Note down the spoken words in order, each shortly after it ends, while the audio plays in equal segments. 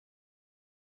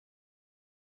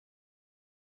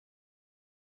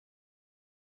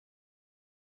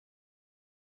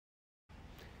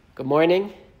Good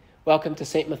morning. Welcome to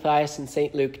St. Matthias and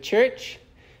St. Luke Church.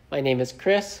 My name is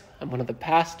Chris. I'm one of the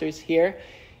pastors here.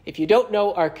 If you don't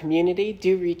know our community,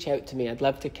 do reach out to me. I'd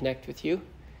love to connect with you.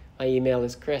 My email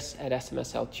is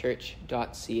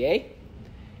chris@smslchurch.ca.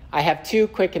 I have two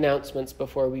quick announcements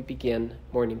before we begin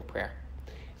morning prayer.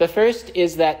 The first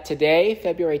is that today,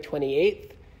 February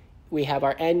 28th, we have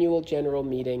our annual general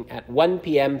meeting at 1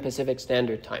 p.m. Pacific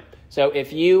Standard Time. So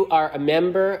if you are a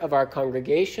member of our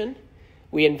congregation,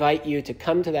 we invite you to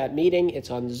come to that meeting.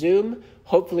 It's on Zoom.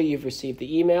 Hopefully you've received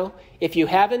the email. If you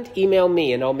haven't, email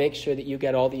me and I'll make sure that you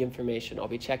get all the information. I'll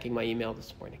be checking my email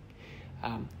this morning.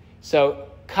 So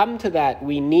come to that.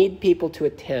 We need people to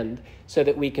attend so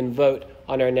that we can vote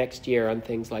on our next year on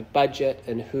things like budget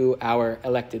and who our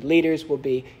elected leaders will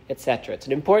be, etc. It's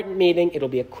an important meeting. It'll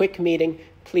be a quick meeting.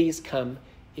 Please come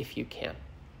if you can.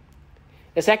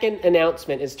 The second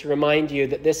announcement is to remind you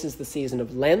that this is the season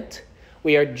of Lent.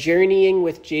 We are journeying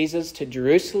with Jesus to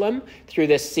Jerusalem through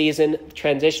this season,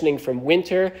 transitioning from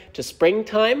winter to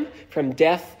springtime, from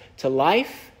death to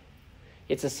life.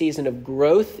 It's a season of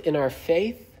growth in our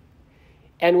faith.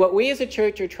 And what we as a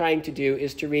church are trying to do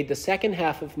is to read the second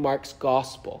half of Mark's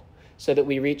Gospel so that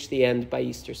we reach the end by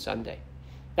Easter Sunday.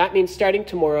 That means starting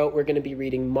tomorrow, we're going to be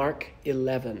reading Mark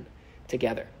 11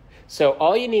 together. So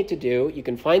all you need to do, you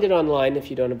can find it online if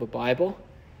you don't have a Bible,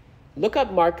 look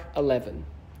up Mark 11.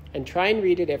 And try and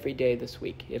read it every day this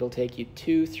week. It'll take you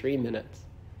 2-3 minutes.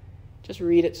 Just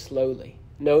read it slowly.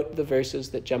 Note the verses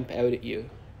that jump out at you.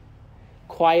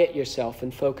 Quiet yourself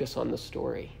and focus on the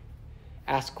story.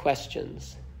 Ask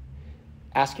questions.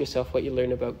 Ask yourself what you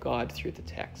learn about God through the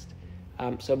text.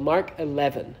 So Mark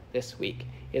 11 this week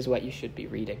is what you should be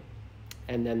reading.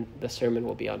 And then the sermon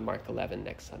will be on Mark 11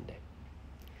 next Sunday.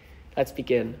 Let's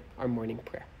begin our morning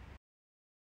prayer.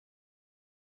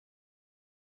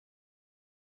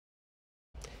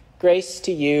 Grace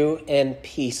to you and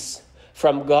peace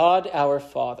from God our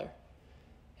Father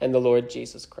and the Lord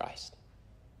Jesus Christ.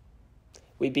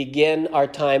 We begin our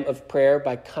time of prayer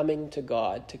by coming to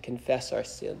God to confess our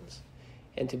sins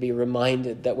and to be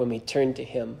reminded that when we turn to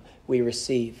Him, we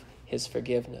receive His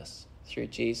forgiveness through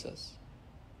Jesus.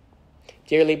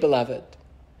 Dearly beloved,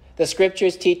 the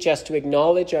Scriptures teach us to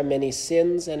acknowledge our many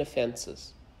sins and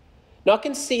offenses, not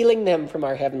concealing them from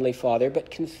our Heavenly Father,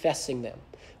 but confessing them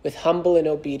with humble and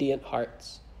obedient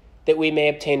hearts, that we may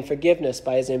obtain forgiveness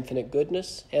by His infinite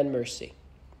goodness and mercy.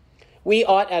 We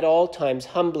ought at all times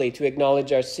humbly to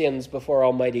acknowledge our sins before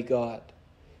Almighty God,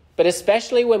 but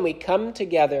especially when we come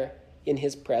together in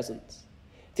His presence,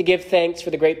 to give thanks for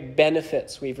the great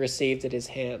benefits we've received at His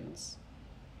hands,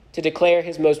 to declare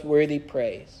His most worthy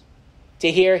praise, to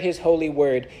hear His holy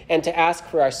word, and to ask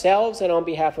for ourselves and on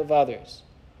behalf of others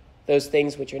those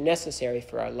things which are necessary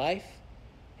for our life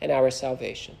and our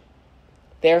salvation.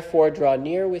 Therefore, draw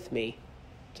near with me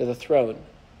to the throne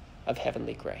of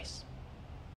heavenly grace.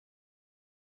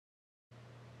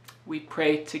 We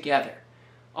pray together.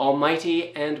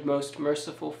 Almighty and most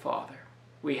merciful Father,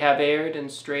 we have erred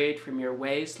and strayed from your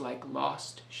ways like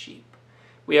lost sheep.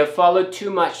 We have followed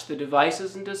too much the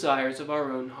devices and desires of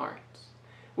our own hearts.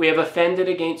 We have offended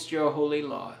against your holy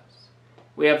laws.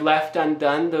 We have left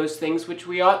undone those things which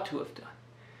we ought to have done.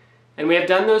 And we have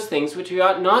done those things which we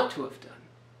ought not to have done.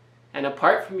 And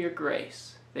apart from your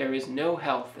grace, there is no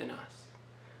health in us.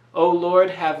 O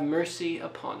Lord, have mercy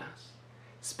upon us.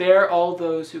 Spare all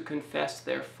those who confess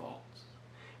their faults.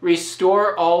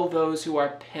 Restore all those who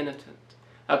are penitent,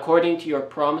 according to your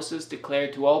promises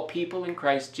declared to all people in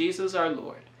Christ Jesus our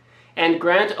Lord. And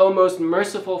grant, O most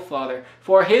merciful Father,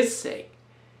 for His sake,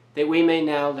 that we may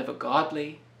now live a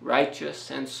godly,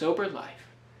 righteous, and sober life,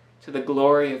 to the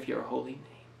glory of your holy name.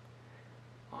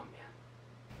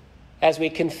 As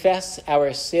we confess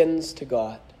our sins to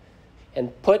God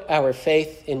and put our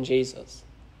faith in Jesus,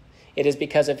 it is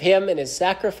because of Him and His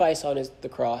sacrifice on the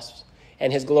cross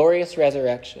and His glorious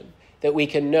resurrection that we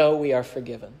can know we are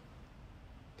forgiven.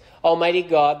 Almighty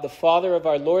God, the Father of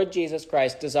our Lord Jesus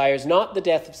Christ, desires not the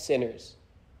death of sinners,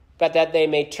 but that they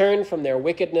may turn from their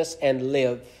wickedness and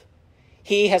live.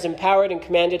 He has empowered and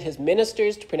commanded His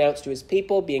ministers to pronounce to His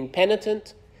people, being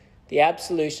penitent, the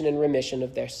absolution and remission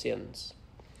of their sins.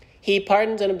 He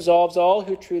pardons and absolves all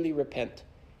who truly repent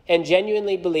and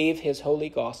genuinely believe His holy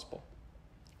gospel.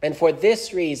 And for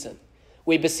this reason,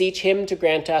 we beseech Him to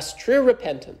grant us true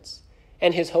repentance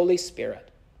and His Holy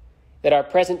Spirit, that our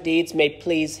present deeds may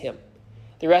please Him,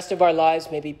 the rest of our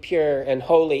lives may be pure and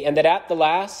holy, and that at the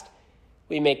last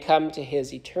we may come to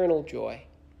His eternal joy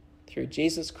through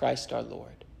Jesus Christ our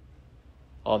Lord.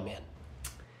 Amen.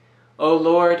 O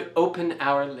Lord, open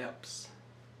our lips,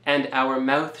 and our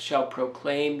mouth shall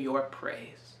proclaim your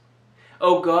praise.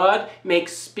 O God, make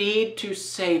speed to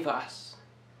save us.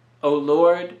 O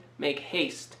Lord, make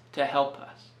haste to help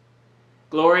us.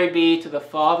 Glory be to the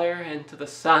Father, and to the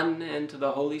Son, and to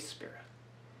the Holy Spirit,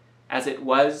 as it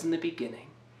was in the beginning,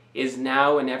 is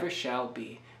now, and ever shall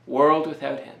be, world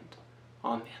without end.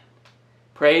 Amen.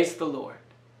 Praise the Lord.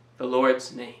 The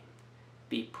Lord's name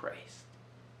be praised.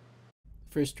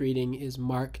 First reading is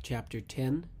Mark chapter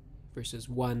 10, verses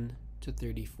 1 to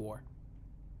 34.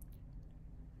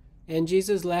 And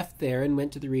Jesus left there and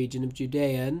went to the region of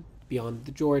Judea and beyond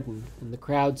the Jordan, and the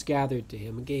crowds gathered to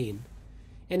him again.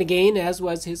 And again, as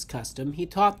was his custom, he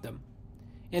taught them.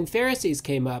 And Pharisees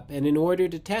came up, and in order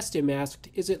to test him asked,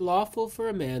 Is it lawful for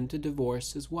a man to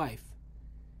divorce his wife?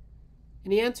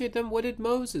 And he answered them, What did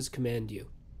Moses command you?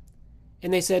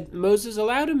 And they said, Moses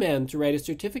allowed a man to write a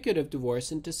certificate of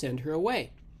divorce and to send her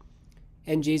away.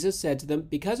 And Jesus said to them,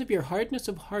 Because of your hardness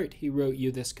of heart he wrote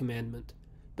you this commandment.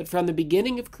 But from the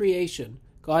beginning of creation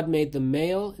God made them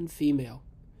male and female.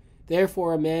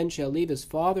 Therefore a man shall leave his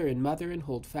father and mother and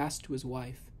hold fast to his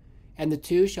wife, and the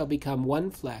two shall become one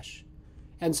flesh.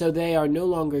 And so they are no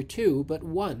longer two, but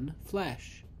one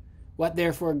flesh. What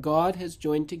therefore God has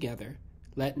joined together,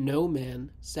 let no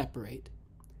man separate.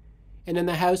 And in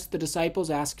the house the disciples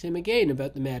asked him again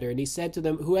about the matter, and he said to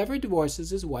them, Whoever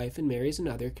divorces his wife and marries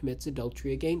another commits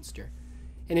adultery against her.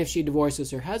 And if she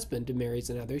divorces her husband and marries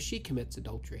another, she commits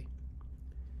adultery.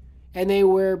 And they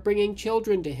were bringing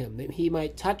children to him, that he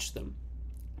might touch them.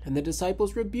 And the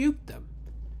disciples rebuked them.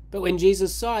 But when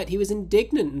Jesus saw it, he was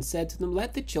indignant and said to them,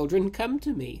 Let the children come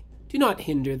to me. Do not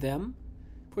hinder them,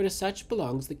 for to such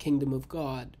belongs the kingdom of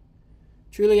God.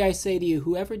 Truly I say to you,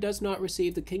 whoever does not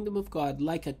receive the kingdom of God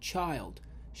like a child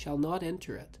shall not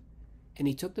enter it. And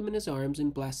he took them in his arms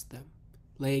and blessed them,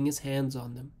 laying his hands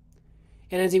on them.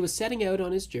 And as he was setting out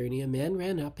on his journey, a man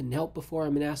ran up and knelt before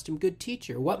him and asked him, Good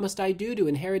teacher, what must I do to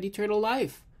inherit eternal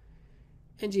life?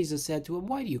 And Jesus said to him,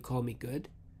 Why do you call me good?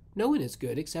 No one is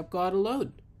good except God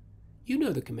alone. You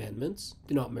know the commandments.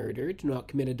 Do not murder, do not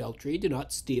commit adultery, do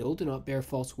not steal, do not bear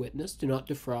false witness, do not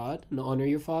defraud, and honor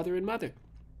your father and mother.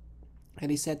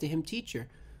 And he said to him, Teacher,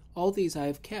 all these I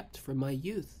have kept from my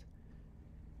youth.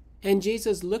 And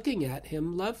Jesus, looking at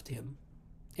him, loved him,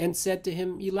 and said to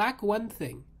him, You lack one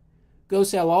thing. Go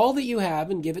sell all that you have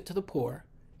and give it to the poor,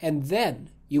 and then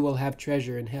you will have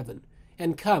treasure in heaven.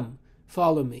 And come,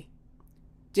 follow me.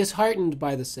 Disheartened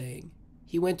by the saying,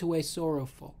 he went away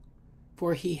sorrowful,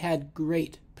 for he had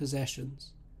great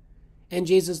possessions. And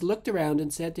Jesus looked around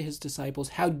and said to his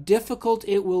disciples, How difficult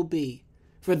it will be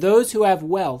for those who have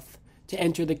wealth to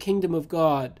enter the kingdom of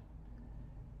God.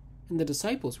 And the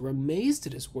disciples were amazed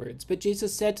at his words. But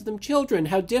Jesus said to them, Children,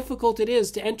 how difficult it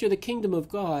is to enter the kingdom of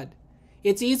God.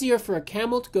 It's easier for a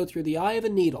camel to go through the eye of a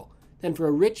needle than for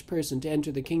a rich person to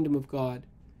enter the kingdom of God.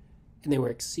 And they were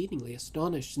exceedingly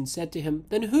astonished and said to him,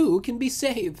 Then who can be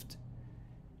saved?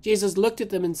 Jesus looked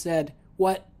at them and said,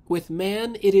 What with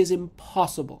man it is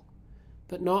impossible,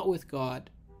 but not with God,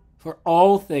 for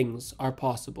all things are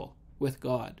possible with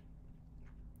God.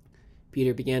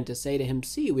 Peter began to say to him,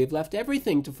 See, we have left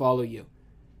everything to follow you.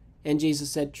 And Jesus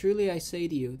said, Truly I say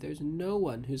to you, there's no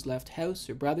one who's left house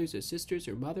or brothers or sisters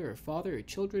or mother or father or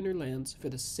children or lands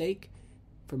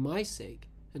for my sake,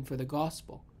 and for the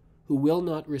gospel, who will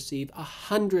not receive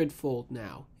 100-fold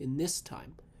now in this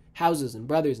time, houses and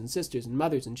brothers and sisters and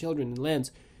mothers and children and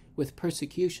lands, with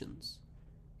persecutions,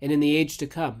 and in the age to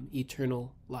come,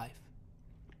 eternal life.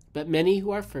 But many who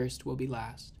are first will be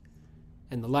last,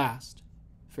 and the last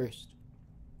first.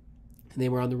 And they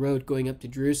were on the road going up to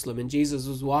Jerusalem, and Jesus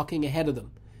was walking ahead of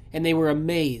them, and they were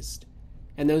amazed,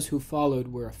 and those who followed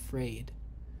were afraid.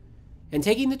 And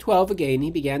taking the 12 again,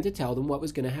 he began to tell them what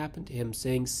was going to happen to him,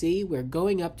 saying, See, we're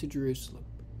going up to Jerusalem,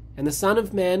 and the Son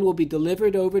of Man will be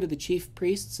delivered over to the chief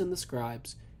priests and the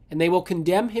scribes, and they will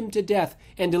condemn him to death,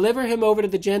 and deliver him over to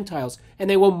the Gentiles, and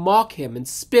they will mock him, and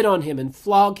spit on him, and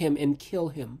flog him, and kill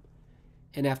him.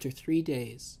 And after 3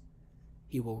 days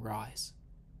he will rise.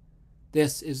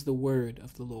 This is the word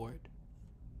of the Lord.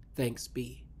 Thanks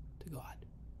be to God.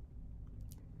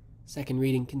 Second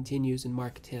reading continues in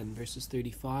Mark 10, verses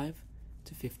 35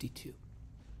 to 52.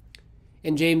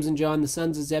 And James and John, the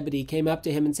sons of Zebedee, came up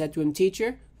to him and said to him,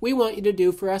 Teacher, we want you to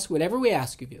do for us whatever we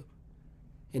ask of you.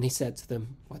 And he said to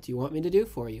them, What do you want me to do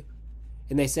for you?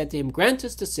 And they said to him, Grant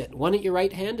us to sit, one at your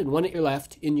right hand and one at your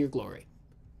left, in your glory.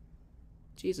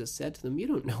 Jesus said to them, You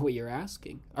don't know what you're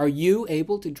asking. Are you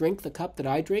able to drink the cup that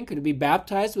I drink, or to be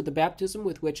baptized with the baptism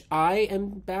with which I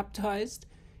am baptized?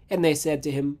 And they said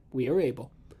to him, We are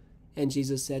able. And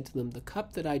Jesus said to them, The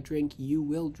cup that I drink you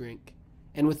will drink,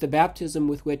 and with the baptism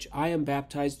with which I am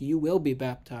baptized you will be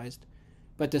baptized.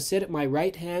 but to sit at my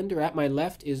right hand or at my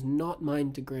left is not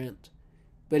mine to grant,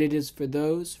 but it is for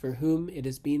those for whom it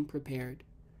has been prepared."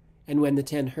 And when the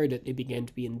 10 heard it, they began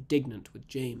to be indignant with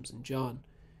James and John.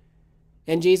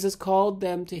 And Jesus called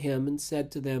them to him and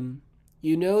said to them,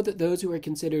 "You know that those who are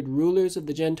considered rulers of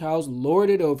the Gentiles lord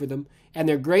it over them, and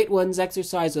their great ones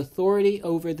exercise authority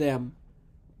over them.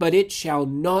 But it shall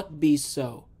not be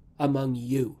so among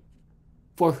you.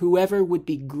 For whoever would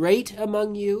be great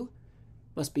among you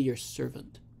must be your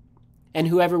servant, and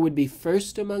whoever would be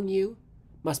first among you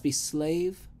must be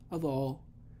slave of all.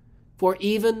 For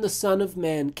even the Son of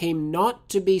Man came not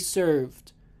to be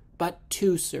served, but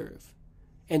to serve,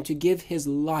 and to give his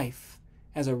life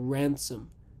as a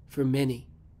ransom for many."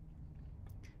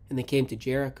 And they came to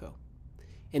Jericho.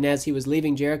 And as he was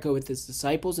leaving Jericho with his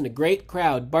disciples and a great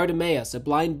crowd, Bartimaeus, a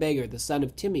blind beggar, the son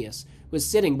of Timaeus, was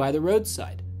sitting by the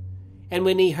roadside. And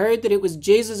when he heard that it was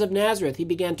Jesus of Nazareth, he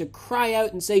began to cry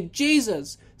out and say,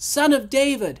 "Jesus, Son of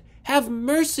David, have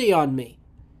mercy on me."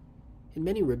 And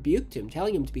many rebuked him,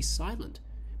 telling him to be silent.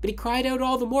 But he cried out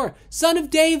all the more, "Son of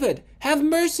David, have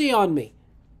mercy on me."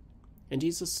 And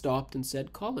Jesus stopped and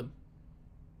said, "Call him."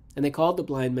 And they called the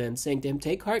blind man, saying to him,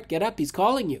 "Take heart, get up, he's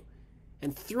calling you."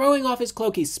 And throwing off his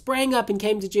cloak, he sprang up and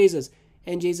came to Jesus.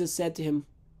 And Jesus said to him,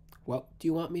 "What do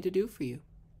you want me to do for you?"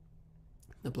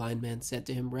 The blind man said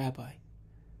to him, "Rabbi,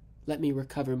 let me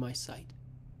recover my sight."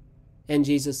 And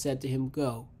Jesus said to him,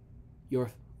 "Go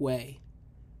your way,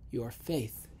 your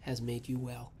faith has made you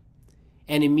well."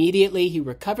 And immediately he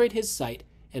recovered his sight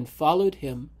and followed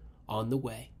him on the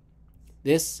way.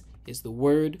 This is the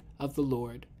word of the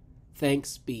Lord.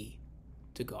 Thanks be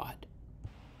to God.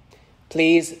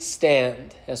 Please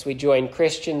stand as we join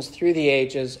Christians through the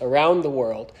ages around the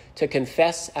world to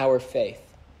confess our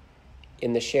faith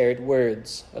in the shared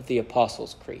words of the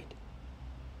Apostles' Creed.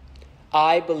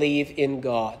 I believe in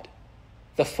God,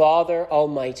 the Father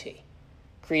Almighty,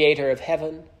 creator of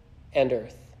heaven and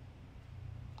earth.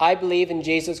 I believe in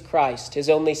Jesus Christ, his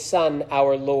only Son,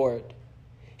 our Lord.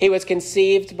 He was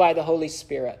conceived by the Holy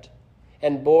Spirit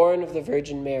and born of the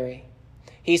Virgin Mary.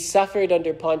 He suffered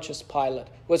under Pontius Pilate,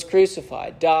 was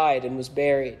crucified, died, and was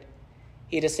buried.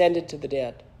 He descended to the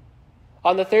dead.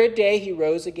 On the third day he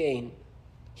rose again.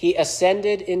 He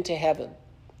ascended into heaven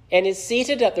and is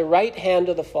seated at the right hand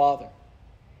of the Father.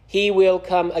 He will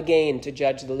come again to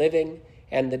judge the living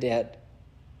and the dead.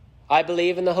 I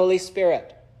believe in the Holy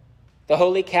Spirit, the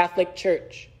Holy Catholic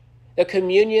Church, the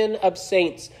communion of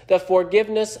saints, the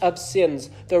forgiveness of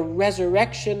sins, the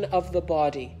resurrection of the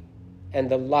body, and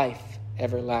the life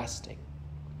everlasting.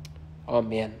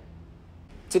 Amen.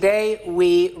 Today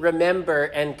we remember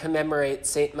and commemorate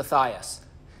St. Matthias,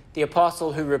 the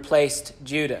apostle who replaced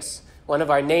Judas, one of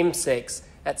our namesakes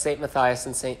at St. Matthias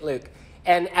and St. Luke.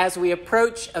 And as we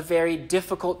approach a very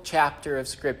difficult chapter of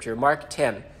Scripture, Mark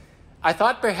 10, I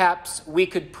thought perhaps we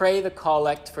could pray the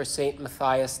collect for St.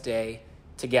 Matthias Day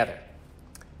together.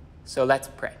 So let's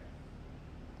pray.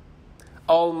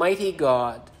 Almighty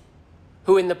God,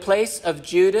 who in the place of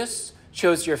Judas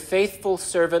chose your faithful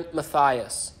servant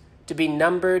Matthias to be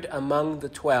numbered among the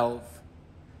 12,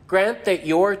 grant that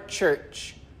your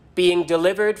church, being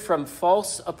delivered from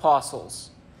false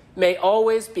apostles, may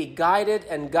always be guided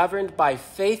and governed by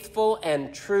faithful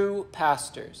and true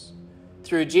pastors,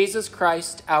 through Jesus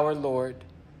Christ our Lord,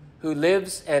 who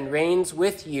lives and reigns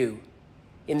with you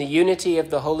in the unity of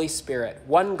the Holy Spirit,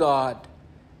 one God,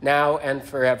 now and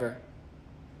forever.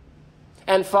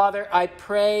 And Father, I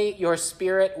pray your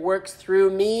Spirit works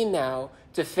through me now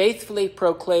to faithfully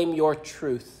proclaim your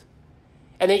truth,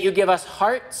 and that you give us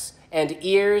hearts and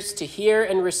ears to hear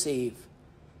and receive,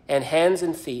 and hands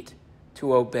and feet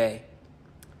to obey.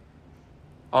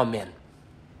 Amen.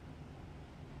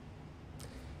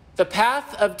 The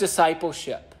path of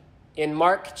discipleship in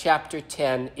Mark chapter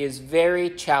 10 is very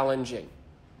challenging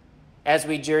as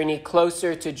we journey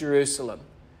closer to Jerusalem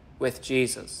with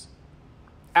Jesus.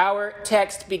 Our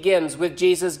text begins with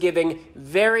Jesus giving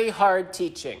very hard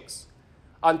teachings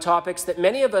on topics that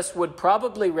many of us would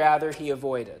probably rather he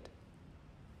avoided.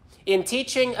 In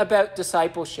teaching about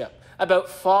discipleship, about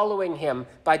following him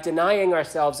by denying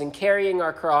ourselves and carrying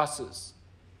our crosses,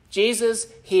 Jesus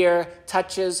here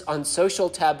touches on social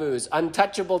taboos,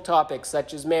 untouchable topics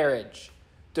such as marriage,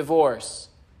 divorce,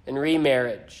 and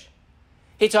remarriage.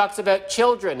 He talks about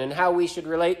children and how we should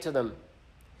relate to them.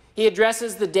 He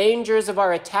addresses the dangers of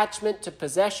our attachment to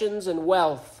possessions and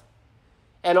wealth,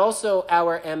 and also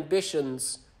our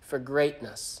ambitions for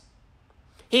greatness.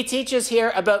 He teaches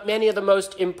here about many of the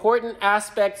most important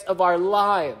aspects of our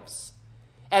lives,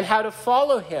 and how to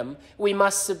follow him, we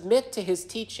must submit to his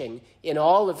teaching in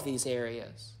all of these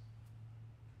areas.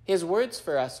 His words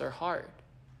for us are hard.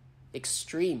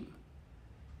 extreme,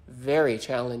 very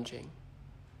challenging.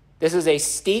 This is a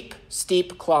steep,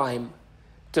 steep climb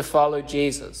to follow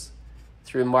Jesus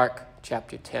through Mark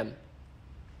chapter 10.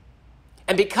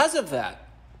 And because of that,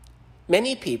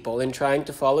 many people in trying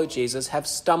to follow Jesus have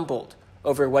stumbled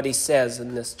over what he says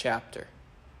in this chapter.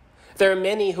 There are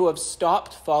many who have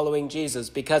stopped following Jesus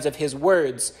because of his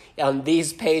words on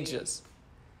these pages,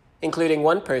 including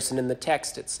one person in the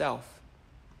text itself.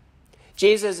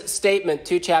 Jesus' statement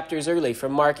 2 chapters early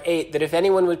from Mark 8 that if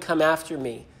anyone would come after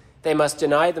me, they must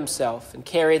deny themselves and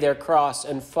carry their cross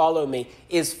and follow me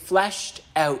is fleshed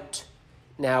out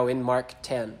now in Mark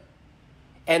 10.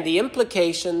 And the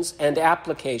implications and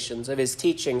applications of his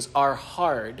teachings are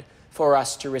hard for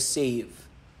us to receive,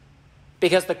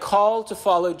 because the call to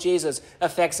follow Jesus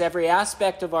affects every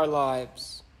aspect of our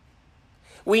lives.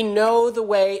 We know the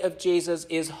way of Jesus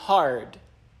is hard,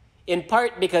 in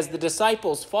part because the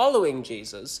disciples following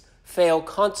Jesus fail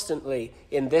constantly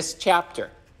in this chapter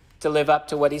to live up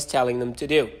to what he's telling them to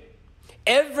do.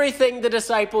 Everything the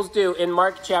disciples do in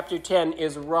Mark chapter 10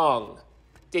 is wrong.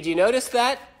 Did you notice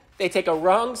that? They take a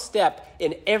wrong step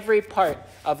in every part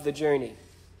of the journey.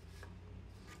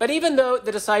 But even though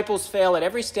the disciples fail at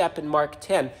every step in Mark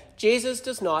 10, Jesus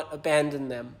does not abandon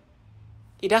them.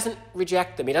 He doesn't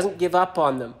reject them. He doesn't give up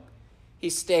on them.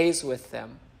 He stays with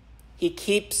them. He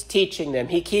keeps teaching them.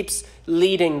 He keeps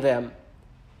leading them.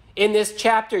 In this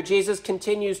chapter, Jesus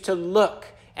continues to look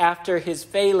after his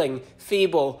failing,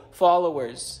 feeble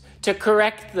followers, to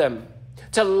correct them,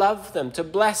 to love them, to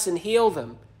bless and heal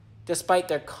them, despite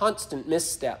their constant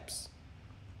missteps.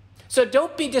 So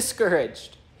don't be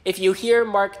discouraged if you hear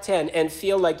Mark 10 and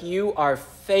feel like you are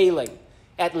failing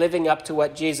at living up to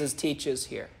what Jesus teaches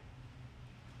here.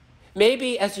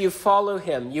 Maybe as you follow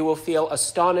him, you will feel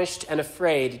astonished and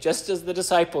afraid, just as the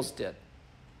disciples did.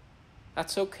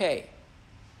 That's okay.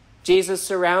 Jesus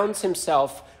surrounds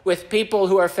himself with people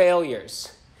who are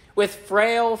failures, with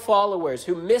frail followers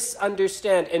who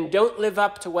misunderstand and don't live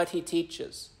up to what he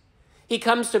teaches. He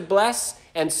comes to bless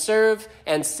and serve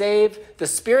and save the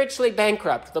spiritually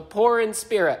bankrupt, the poor in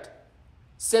spirit,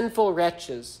 sinful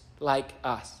wretches like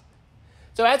us.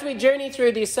 So as we journey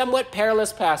through these somewhat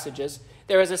perilous passages,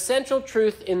 there is a central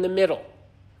truth in the middle,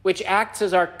 which acts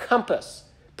as our compass,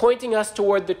 pointing us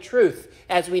toward the truth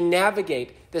as we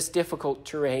navigate this difficult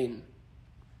terrain.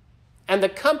 And the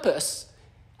compass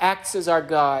acts as our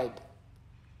guide.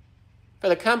 For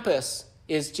the compass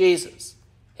is Jesus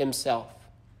himself.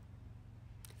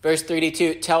 Verse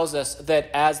 32 tells us that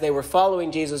as they were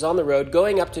following Jesus on the road,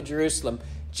 going up to Jerusalem,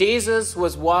 Jesus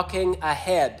was walking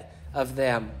ahead of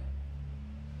them.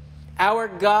 Our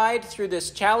guide through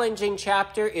this challenging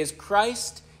chapter is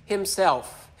Christ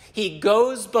himself. He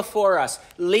goes before us,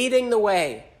 leading the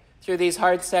way through these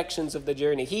hard sections of the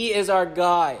journey. He is our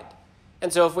guide.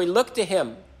 And so if we look to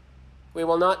him, we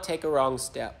will not take a wrong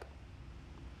step.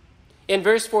 In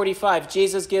verse 45,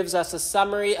 Jesus gives us a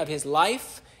summary of his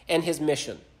life and his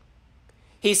mission.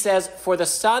 He says, "For the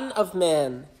Son of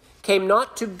Man came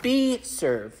not to be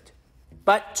served,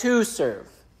 but to serve,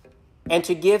 and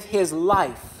to give his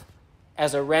life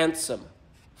as a ransom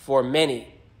for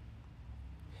many."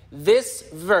 This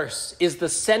verse is the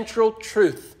central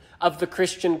truth of the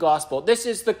Christian gospel. This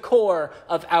is the core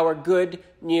of our good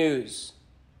news.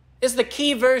 This is the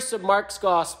key verse of Mark's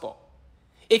gospel.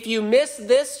 If you miss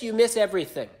this, you miss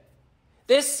everything.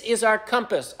 This is our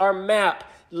compass, our map,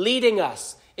 leading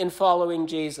us in following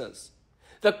Jesus.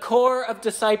 The core of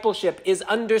discipleship is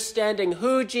understanding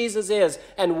who Jesus is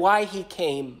and why he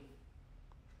came.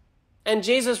 And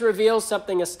Jesus reveals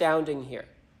something astounding here.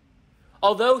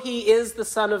 Although he is the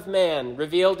Son of Man,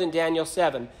 revealed in Daniel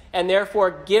 7, and therefore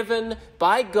given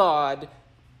by God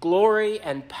glory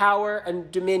and power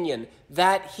and dominion,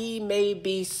 that he may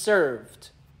be served,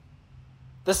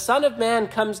 the Son of Man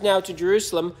comes now to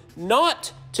Jerusalem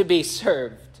not to be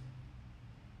served,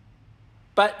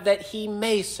 but that he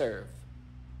may serve,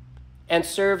 and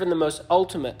serve in the most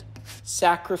ultimate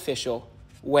sacrificial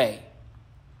way.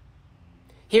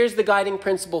 Here's the guiding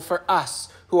principle for us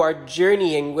who are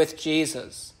journeying with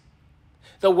Jesus.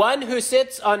 The one who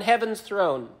sits on heaven's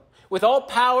throne with all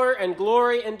power and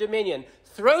glory and dominion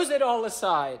throws it all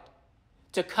aside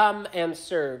to come and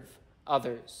serve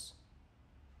others.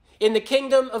 In the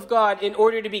kingdom of God, in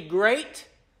order to be great,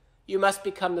 you must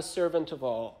become the servant of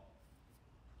all.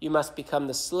 You must become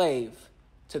the slave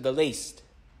to the least.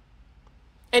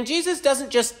 And Jesus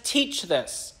doesn't just teach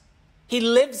this. He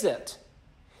lives it.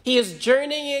 He is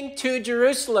journeying to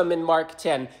Jerusalem in Mark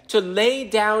 10 to lay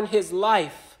down his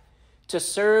life to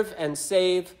serve and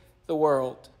save the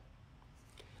world.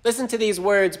 Listen to these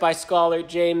words by scholar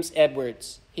James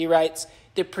Edwards. He writes,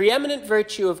 the preeminent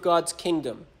virtue of God's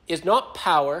kingdom is not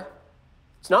power,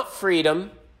 it's not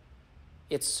freedom,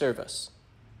 it's service.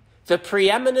 The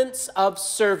preeminence of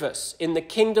service in the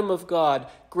kingdom of God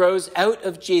grows out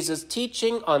of Jesus'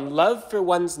 teaching on love for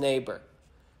one's neighbor.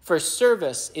 For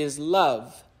service is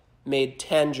love made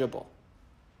tangible.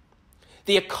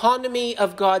 The economy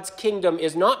of God's kingdom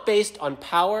is not based on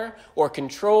power or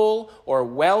control or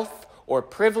wealth or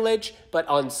privilege, but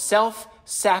on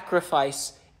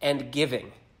self-sacrifice and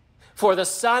giving. For the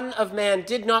Son of Man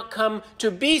did not come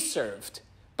to be served,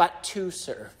 but to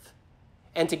serve,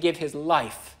 and to give his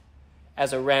life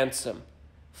as a ransom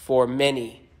for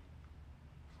many.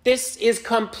 This is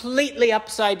completely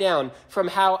upside down from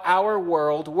how our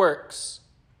world works.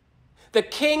 The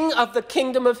king of the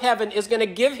kingdom of heaven is going to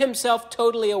give himself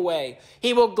totally away.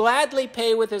 He will gladly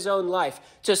pay with his own life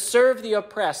to serve the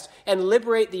oppressed and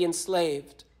liberate the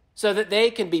enslaved so that they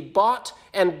can be bought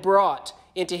and brought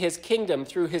into his kingdom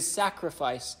through his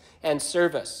sacrifice and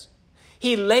service.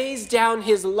 He lays down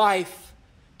his life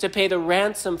to pay the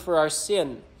ransom for our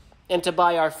sin and to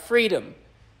buy our freedom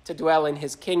to dwell in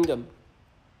his kingdom.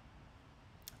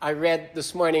 I read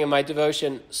this morning in my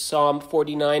devotion Psalm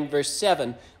 49, verse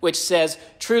 7, which says,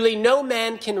 "Truly no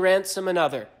man can ransom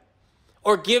another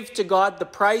or give to God the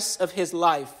price of his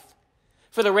life.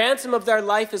 For the ransom of their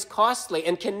life is costly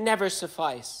and can never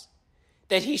suffice,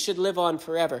 that he should live on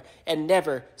forever and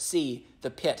never see the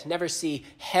pit," never see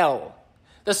hell.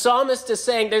 The psalmist is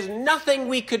saying there's nothing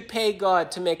we could pay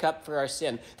God to make up for our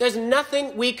sin. There's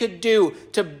nothing we could do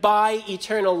to buy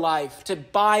eternal life, to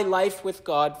buy life with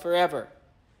God forever.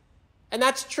 And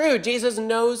that's true. Jesus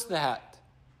knows that.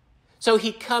 So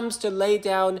he comes to lay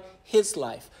down his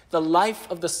life, the life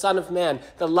of the Son of Man,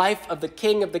 the life of the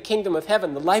King of the kingdom of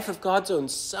heaven, the life of God's own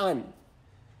Son,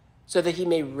 so that he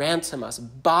may ransom us,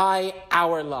 buy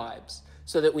our lives,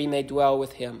 so that we may dwell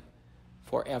with him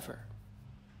forever.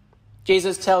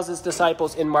 Jesus tells his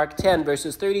disciples in Mark 10,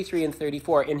 verses 33 and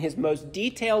 34, in his most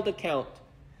detailed account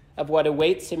of what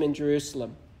awaits him in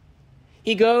Jerusalem.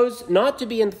 He goes not to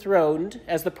be enthroned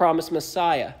as the promised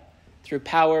Messiah through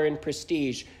power and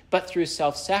prestige, but through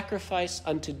self-sacrifice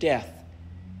unto death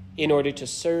in order to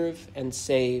serve and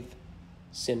save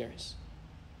sinners.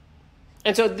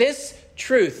 And so this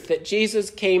truth that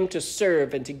Jesus came to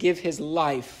serve and to give his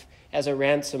life as a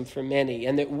ransom for many,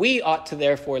 and that we ought to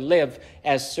therefore live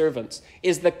as servants,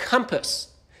 is the compass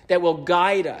that will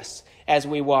guide us as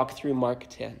we walk through Mark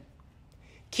 10.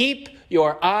 Keep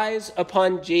your eyes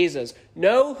upon Jesus.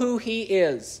 Know who he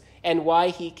is and why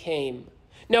he came.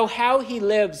 Know how he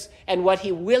lives and what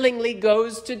he willingly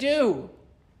goes to do.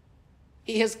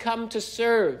 He has come to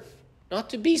serve, not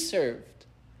to be served,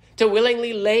 to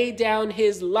willingly lay down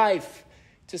his life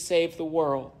to save the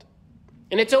world.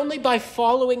 And it's only by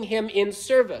following him in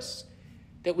service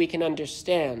that we can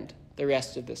understand the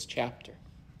rest of this chapter.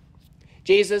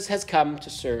 Jesus has come to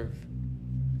serve.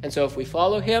 And so if we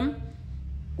follow him,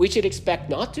 we should expect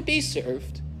not to be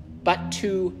served, but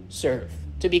to serve,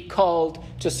 to be called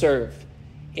to serve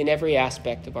in every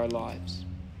aspect of our lives.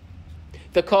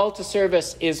 The call to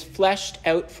service is fleshed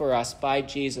out for us by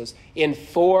Jesus in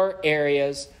 4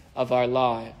 areas of our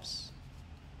lives.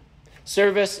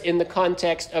 Service in the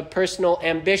context of personal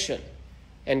ambition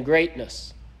and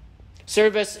greatness.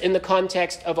 Service in the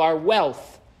context of our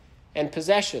wealth and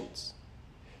possessions.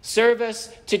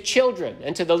 Service to children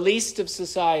and to the least of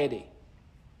society.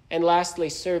 And lastly,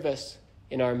 service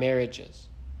in our marriages.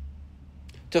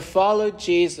 To follow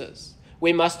Jesus,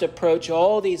 we must approach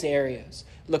all these areas,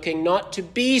 looking not to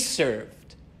be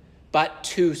served, but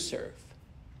to serve.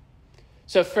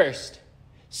 So first,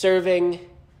 serving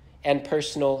and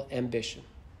personal ambition.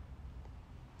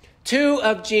 2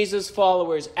 of Jesus'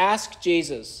 followers asked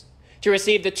Jesus to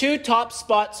receive the 2 top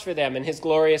spots for them in his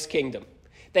glorious kingdom.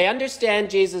 They understand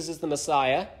Jesus is the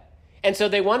Messiah, and so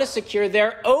they want to secure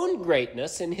their own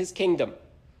greatness in his kingdom.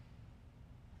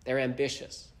 They're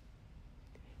ambitious.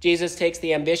 Jesus takes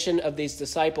the ambition of these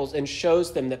disciples and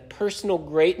shows them that personal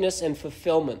greatness and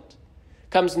fulfillment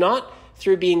comes not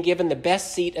through being given the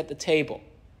best seat at the table,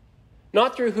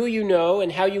 not through who you know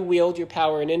and how you wield your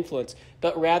power and influence,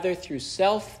 but rather through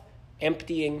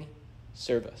self-emptying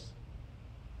service.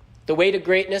 The way to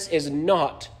greatness is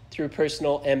not through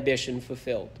personal ambition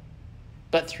fulfilled,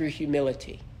 but through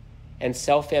humility and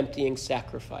self-emptying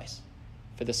sacrifice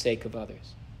for the sake of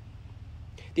others.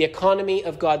 The economy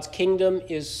of God's kingdom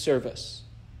is service.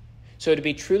 So to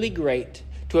be truly great,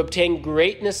 to obtain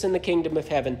greatness in the kingdom of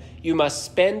heaven, you must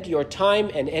spend your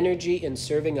time and energy in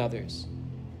serving others,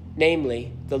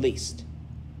 namely the least.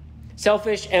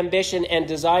 Selfish ambition and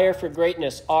desire for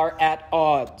greatness are at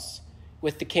odds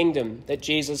with the kingdom that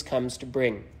Jesus comes to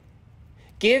bring.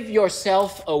 Give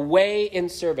yourself away in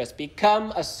service.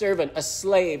 Become a servant, a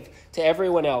slave to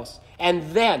everyone else,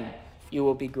 and then you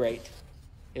will be great,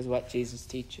 is what Jesus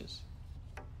teaches.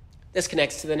 This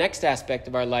connects to the next aspect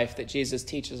of our life that Jesus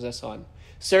teaches us on: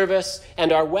 service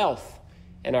and our wealth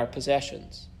and our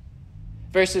possessions.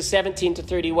 Verses 17 to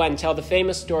 31 tell the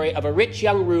famous story of a rich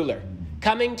young ruler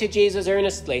coming to Jesus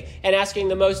earnestly and asking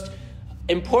the most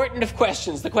important of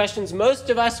questions, the questions most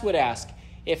of us would ask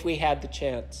if we had the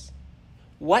chance.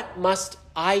 What must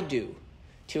I do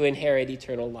to inherit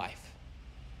eternal life?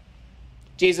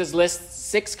 Jesus lists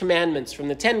 6 commandments from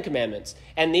the 10 commandments,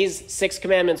 and these 6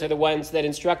 commandments are the ones that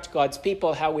instruct God's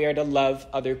people how we are to love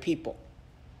other people.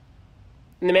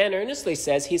 And the man earnestly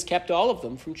says he's kept all of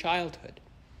them from childhood.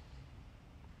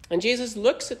 And Jesus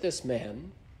looks at this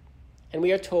man, and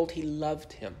we are told he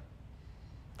loved him.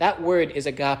 That word is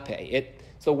agape.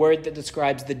 It's the word that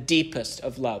describes the deepest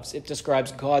of loves. It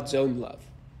describes God's own love.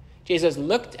 Jesus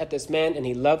looked at this man, and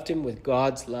he loved him with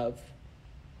God's love.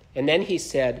 And then he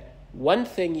said, "One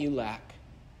thing you lack.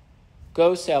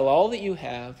 Go sell all that you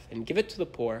have and give it to the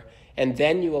poor, and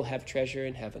then you will have treasure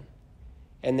in heaven.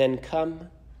 And then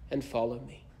come and follow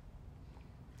me."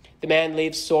 The man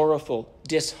leaves sorrowful,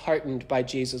 disheartened by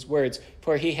Jesus' words,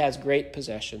 for he has great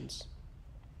possessions.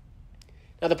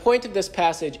 Now, the point of this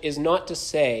passage is not to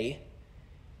say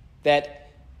that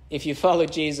if you follow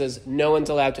Jesus, no one's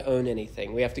allowed to own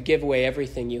anything. We have to give away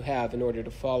everything you have in order to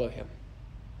follow him.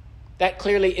 That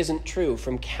clearly isn't true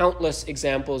from countless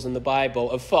examples in the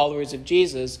Bible of followers of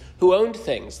Jesus who owned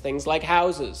things like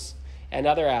houses and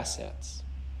other assets.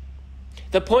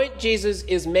 The point Jesus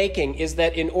is making is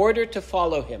that in order to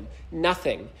follow him,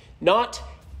 nothing, not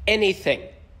anything,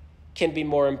 can be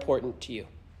more important to you.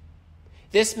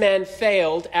 This man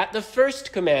failed at the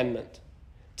first commandment,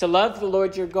 to love the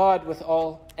Lord your God with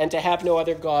all, and to have no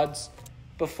other gods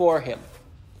before him,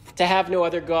 to have no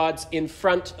other gods in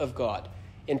front of God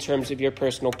in terms of your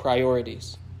personal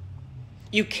priorities.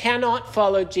 You cannot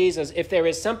follow Jesus if there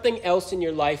is something else in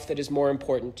your life that is more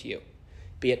important to you.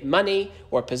 Be it money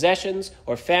or possessions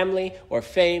or family or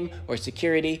fame or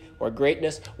security or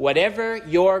greatness, whatever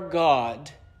your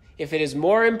God, if it is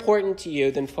more important to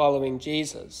you than following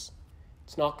Jesus,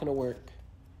 it's not going to work.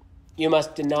 You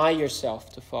must deny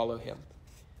yourself to follow him.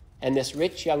 And this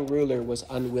rich young ruler was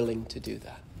unwilling to do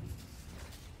that.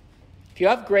 If you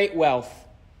have great wealth,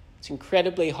 it's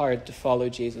incredibly hard to follow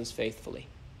Jesus faithfully,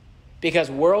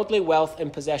 because worldly wealth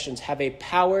and possessions have a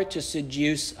power to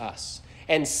seduce us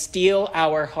and steal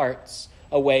our hearts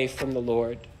away from the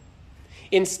Lord.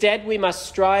 Instead, we must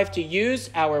strive to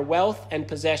use our wealth and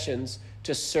possessions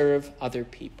to serve other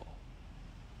people.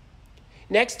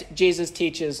 Next, Jesus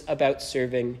teaches about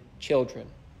serving children.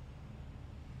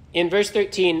 In verse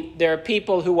 13, there are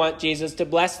people who want Jesus to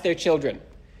bless their children,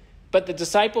 but the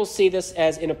disciples see this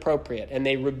as inappropriate, and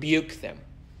they rebuke them.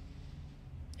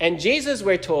 And Jesus,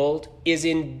 we're told, is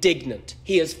indignant.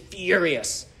 He is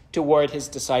furious toward his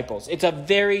disciples. It's a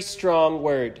very strong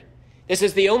word. This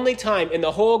is the only time in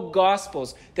the whole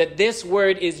Gospels that this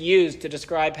word is used to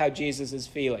describe how Jesus is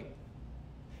feeling.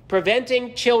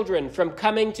 Preventing children from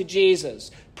coming to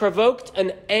Jesus provoked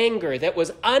an anger that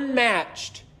was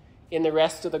unmatched in the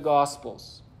rest of the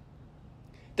Gospels.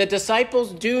 The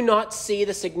disciples do not see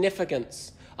the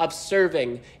significance of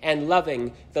serving and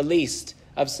loving the least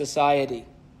of society.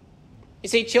 You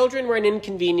see, children were an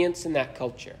inconvenience in that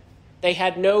culture. They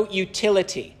had no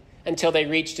utility until they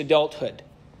reached adulthood,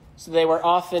 so they were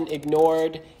often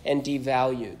ignored and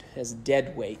devalued as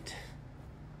dead weight.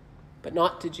 But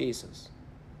not to Jesus.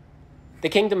 The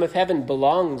kingdom of heaven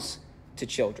belongs to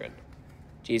children,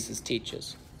 Jesus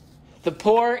teaches. The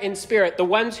poor in spirit, the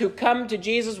ones who come to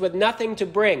Jesus with nothing to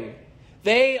bring,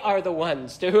 they are the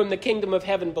ones to whom the kingdom of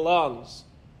heaven belongs.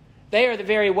 They are the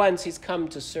very ones he's come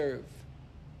to serve.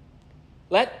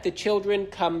 Let the children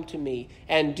come to me,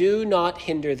 and do not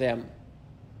hinder them.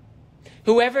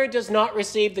 Whoever does not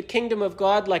receive the kingdom of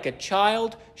God like a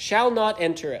child shall not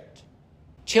enter it.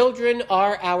 Children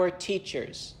are our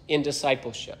teachers in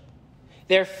discipleship.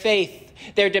 Their faith,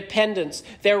 their dependence,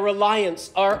 their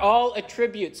reliance are all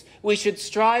attributes we should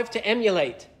strive to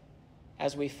emulate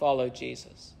as we follow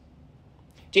Jesus.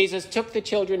 Jesus took the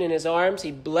children in his arms,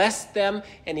 he blessed them,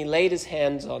 and he laid his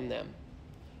hands on them.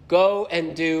 Go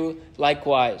and do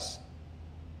likewise.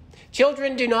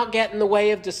 Children do not get in the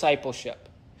way of discipleship.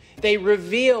 They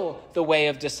reveal the way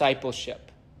of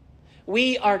discipleship.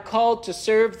 We are called to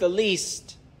serve the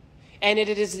least, and it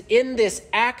is in this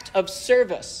act of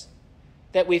service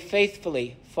that we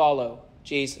faithfully follow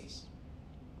Jesus.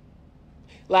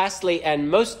 Lastly, and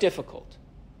most difficult,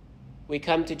 we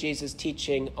come to Jesus'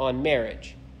 teaching on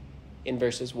marriage in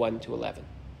verses 1 to 11.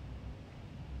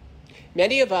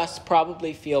 Many of us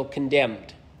probably feel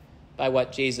condemned by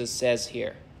what Jesus says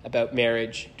here about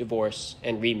marriage, divorce,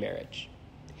 and remarriage.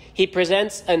 He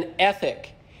presents an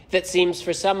ethic that seems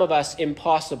for some of us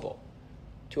impossible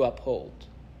to uphold.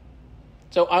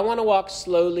 So I want to walk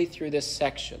slowly through this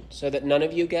section so that none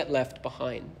of you get left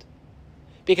behind.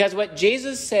 Because what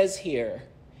Jesus says here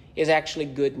is actually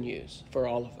good news for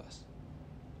all of us.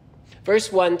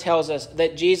 Verse 1 tells us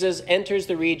that Jesus enters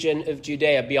the region of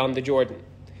Judea beyond the Jordan.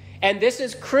 And this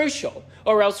is crucial,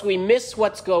 or else we miss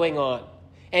what's going on.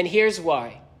 And here's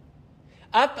why.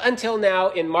 Up until now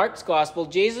in Mark's gospel,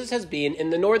 Jesus has been in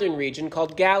the northern region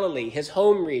called Galilee, his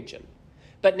home region.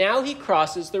 But now he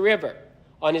crosses the river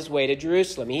on his way to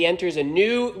Jerusalem. He enters a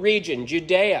new region,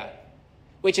 Judea,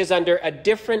 which is under a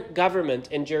different government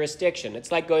and jurisdiction.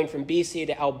 It's like going from BC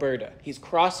to Alberta. He's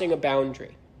crossing a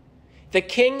boundary. The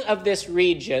king of this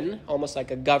region, almost like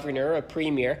a governor, a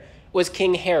premier, was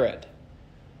King Herod,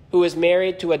 who was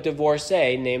married to a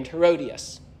divorcee named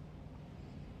Herodias.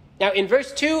 Now, in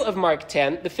verse 2 of Mark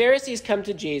 10, the Pharisees come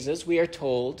to Jesus, we are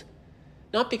told,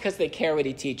 not because they care what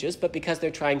he teaches, but because they're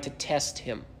trying to test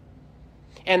him.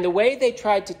 And the way they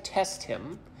tried to test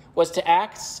him was to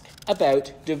ask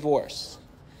about divorce,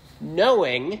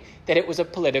 knowing that it was a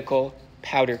political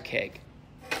powder keg.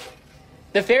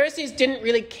 The Pharisees didn't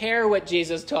really care what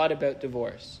Jesus taught about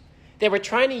divorce. They were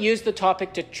trying to use the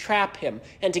topic to trap him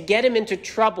and to get him into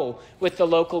trouble with the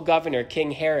local governor,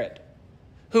 King Herod,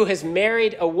 who has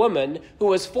married a woman who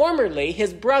was formerly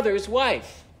his brother's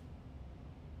wife.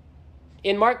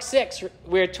 In Mark 6,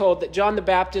 we're told that John the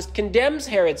Baptist condemns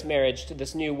Herod's marriage to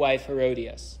this new wife,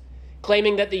 Herodias,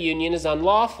 claiming that the union is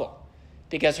unlawful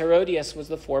because Herodias was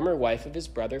the former wife of his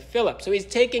brother Philip. So he's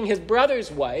taking his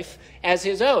brother's wife as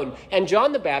his own. And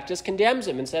John the Baptist condemns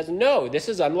him and says, no, this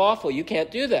is unlawful. You can't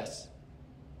do this.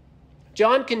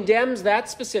 John condemns that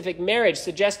specific marriage,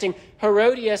 suggesting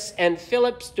Herodias and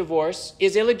Philip's divorce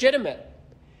is illegitimate.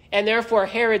 And therefore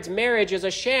Herod's marriage is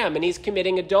a sham and he's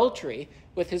committing adultery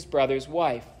with his brother's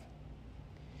wife.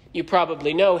 You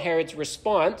probably know Herod's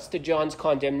response to John's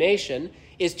condemnation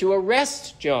is to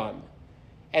arrest John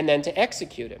and then to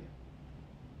execute him.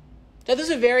 Now, this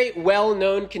is a very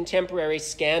well-known contemporary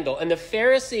scandal, and the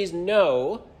Pharisees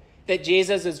know that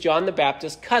Jesus is John the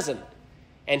Baptist's cousin,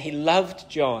 and he loved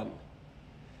John.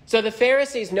 So the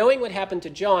Pharisees, knowing what happened to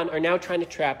John, are now trying to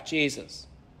trap Jesus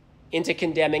into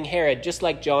condemning Herod, just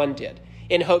like John did,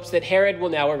 in hopes that Herod will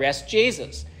now arrest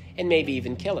Jesus and maybe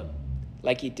even kill him,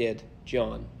 like he did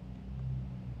John.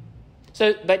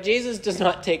 But Jesus does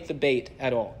not take the bait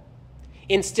at all.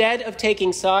 Instead of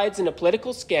taking sides in a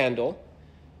political scandal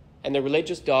and the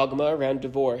religious dogma around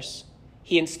divorce,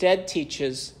 he instead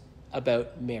teaches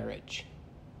about marriage.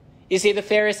 You see, the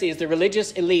Pharisees, the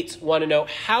religious elites, want to know,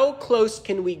 how close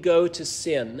can we go to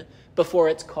sin before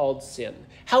it's called sin?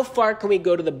 How far can we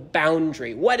go to the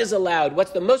boundary? What is allowed?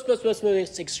 What's the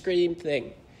most extreme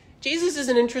thing? Jesus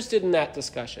isn't interested in that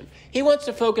discussion. He wants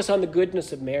to focus on the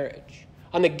goodness of marriage,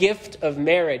 on the gift of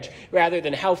marriage, rather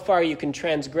than how far you can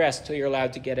transgress till you're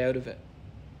allowed to get out of it.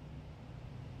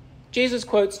 Jesus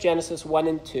quotes Genesis 1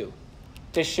 and 2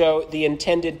 to show the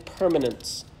intended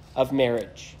permanence of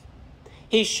marriage.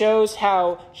 He shows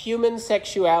how human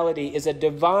sexuality is a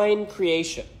divine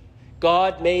creation.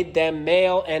 God made them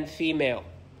male and female.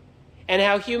 And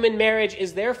how human marriage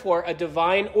is therefore a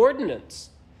divine ordinance.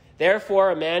 Therefore,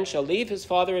 a man shall leave his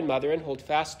father and mother and hold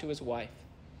fast to his wife.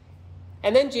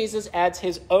 And then Jesus adds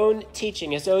his own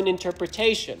teaching, his own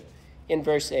interpretation in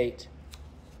verse 8.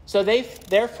 So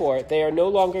therefore, they are no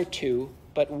longer two,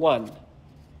 but one.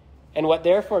 And what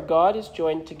therefore God has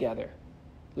joined together,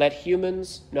 let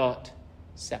humans not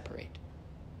separate.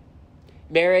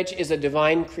 Marriage is a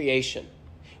divine creation,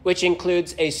 which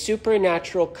includes a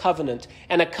supernatural covenant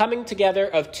and a coming together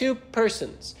of two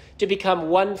persons to become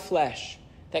one flesh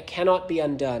that cannot be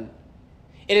undone.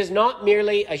 It is not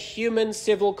merely a human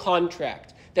civil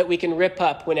contract that we can rip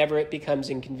up whenever it becomes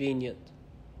inconvenient.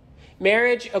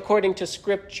 Marriage, according to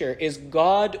Scripture, is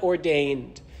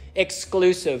God-ordained,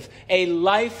 exclusive, a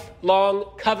lifelong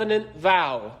covenant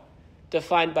vow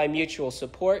defined by mutual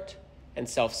support and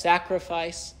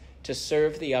self-sacrifice to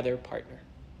serve the other partner.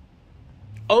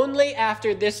 Only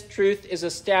after this truth is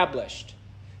established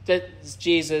does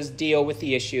Jesus deal with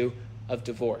the issue of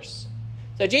divorce.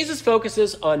 So Jesus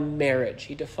focuses on marriage.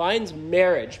 He defines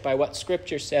marriage by what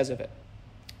Scripture says of it.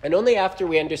 And only after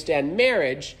we understand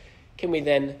marriage can we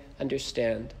then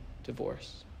understand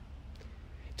divorce.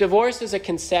 Divorce is a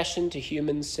concession to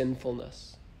human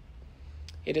sinfulness.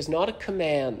 It is not a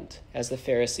command, as the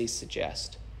Pharisees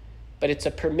suggest, but it's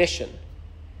a permission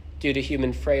due to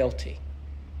human frailty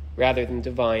rather than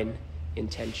divine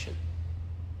intention.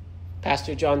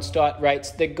 Pastor John Stott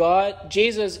writes that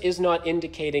Jesus is not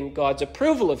indicating God's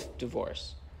approval of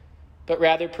divorce, but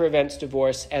rather prevents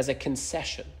divorce as a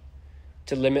concession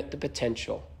to limit the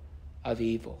potential of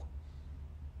evil.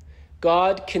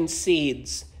 God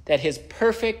concedes that his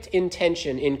perfect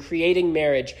intention in creating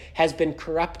marriage has been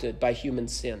corrupted by human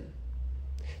sin.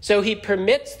 So he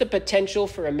permits the potential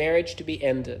for a marriage to be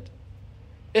ended.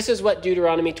 This is what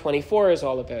Deuteronomy 24 is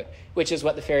all about, which is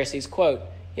what the Pharisees quote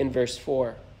in verse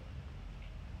 4.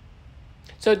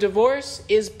 So divorce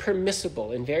is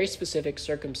permissible in very specific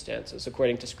circumstances,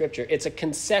 according to Scripture. It's a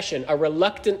concession, a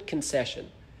reluctant concession,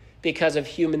 because of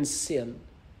human sin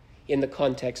in the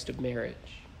context of marriage.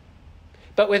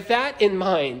 But with that in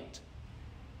mind,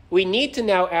 we need to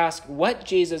now ask what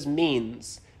Jesus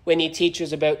means when he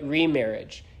teaches about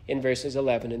remarriage in verses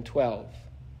 11 and 12.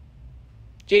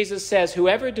 Jesus says,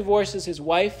 "Whoever divorces his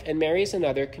wife and marries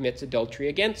another commits adultery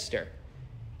against her.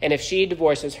 And if she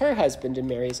divorces her husband and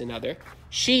marries another,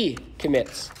 she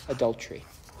commits adultery."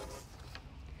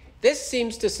 This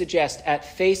seems to suggest at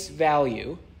face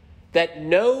value that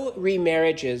no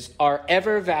remarriages are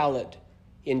ever valid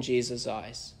in Jesus'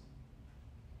 eyes.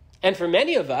 And for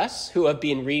many of us who have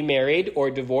been remarried or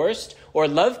divorced or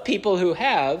love people who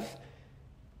have,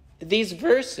 these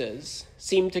verses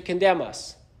seem to condemn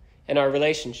us and our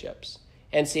relationships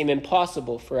and seem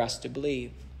impossible for us to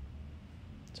believe.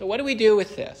 So what do we do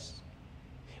with this?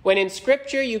 When in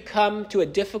Scripture you come to a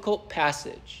difficult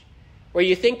passage where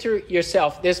you think to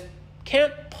yourself, this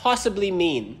can't possibly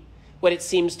mean what it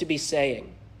seems to be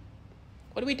saying,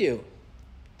 what do we do?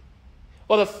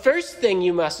 Well, the first thing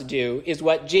you must do is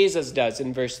what Jesus does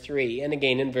in verse 3 and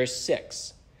again in verse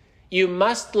 6. You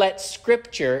must let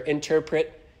Scripture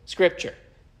interpret Scripture.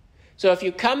 So if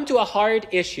you come to a hard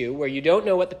issue where you don't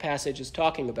know what the passage is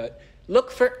talking about,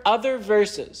 look for other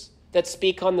verses that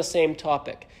speak on the same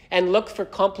topic, and look for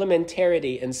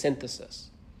complementarity and synthesis.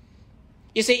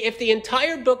 You see, if the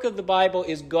entire book of the Bible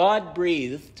is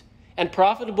God-breathed and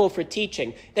profitable for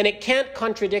teaching, then it can't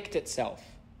contradict itself.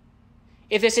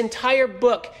 If this entire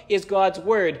book is God's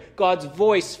word, God's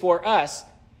voice for us,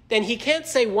 then he can't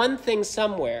say one thing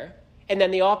somewhere and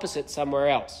then the opposite somewhere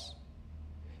else.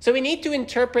 So we need to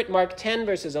interpret Mark 10,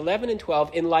 verses 11 and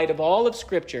 12 in light of all of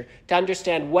Scripture to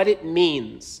understand what it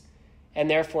means and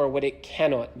therefore what it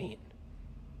cannot mean.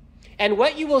 And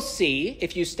what you will see,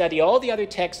 if you study all the other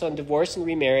texts on divorce and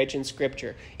remarriage in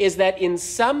Scripture, is that in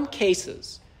some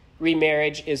cases,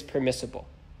 remarriage is permissible.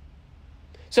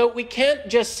 So we can't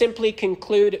just simply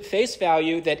conclude at face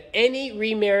value that any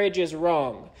remarriage is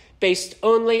wrong based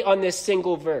only on this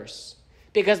single verse,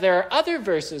 because there are other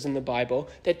verses in the Bible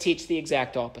that teach the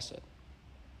exact opposite.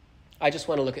 I just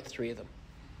want to look at three of them.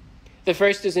 The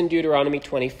first is in Deuteronomy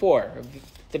 24,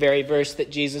 the very verse that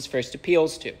Jesus first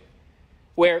appeals to,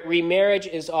 where remarriage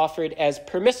is offered as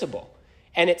permissible.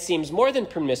 And it seems more than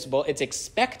permissible, it's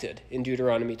expected in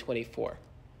Deuteronomy 24,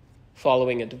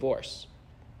 following a divorce.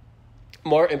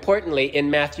 More importantly,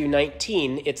 in Matthew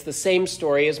 19, it's the same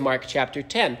story as Mark chapter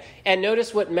 10. And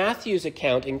notice what Matthew's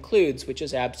account includes, which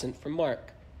is absent from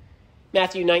Mark.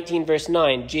 Matthew 19, verse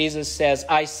 9, Jesus says,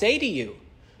 "I say to you,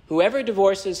 whoever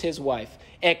divorces his wife,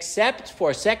 except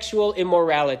for sexual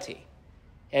immorality,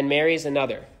 and marries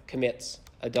another, commits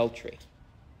adultery."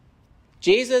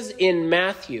 Jesus in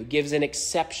Matthew gives an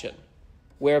exception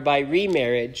whereby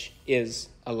remarriage is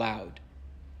allowed.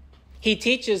 He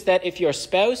teaches that if your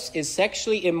spouse is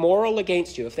sexually immoral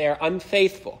against you, if they are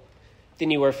unfaithful, then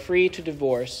you are free to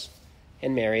divorce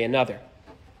and marry another.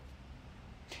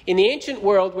 In the ancient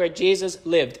world where Jesus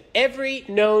lived, every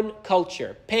known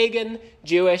culture, pagan,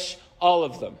 Jewish, all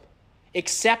of them,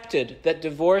 accepted that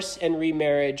divorce and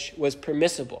remarriage was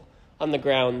permissible on the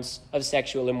grounds of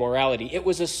sexual immorality. It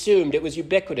was assumed, it was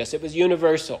ubiquitous, it was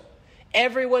universal.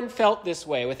 Everyone felt this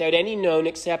way without any known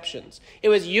exceptions. It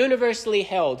was universally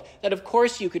held that of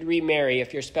course you could remarry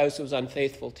if your spouse was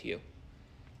unfaithful to you.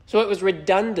 So it was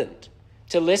redundant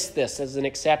to list this as an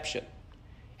exception.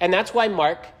 And that's why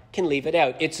Mark can leave it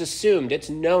out. It's assumed, it's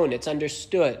known, it's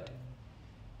understood.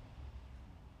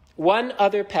 One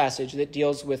other passage that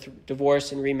deals with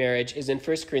divorce and remarriage is in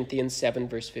 1 Corinthians 7,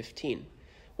 verse 15,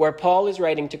 where Paul is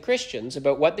writing to Christians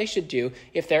about what they should do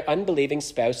if their unbelieving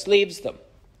spouse leaves them,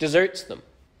 deserts them.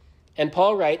 And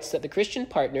Paul writes that the Christian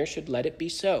partner should let it be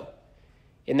so.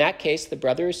 In that case, the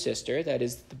brother or sister, that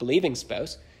is the believing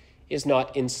spouse, is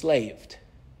not enslaved,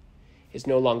 is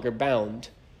no longer bound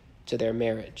to their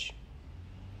marriage.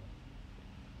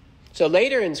 So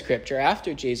later in Scripture,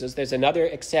 after Jesus, there's another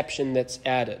exception that's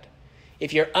added.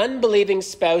 If your unbelieving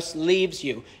spouse leaves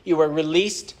you, you are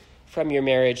released from your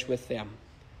marriage with them.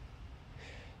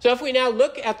 So if we now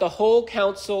look at the whole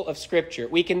counsel of Scripture,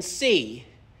 we can see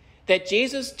that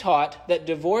Jesus taught that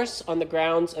divorce on the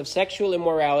grounds of sexual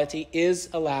immorality is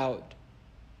allowed.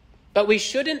 But we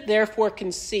shouldn't therefore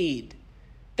concede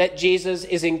that Jesus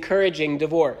is encouraging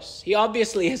divorce. He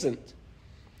obviously isn't.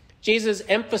 Jesus'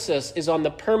 emphasis is on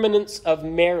the permanence of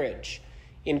marriage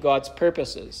in God's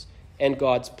purposes and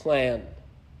God's plan.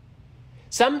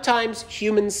 Sometimes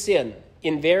human sin,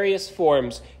 in various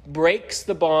forms, breaks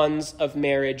the bonds of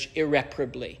marriage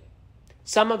irreparably.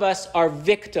 Some of us are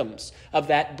victims of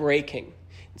that breaking.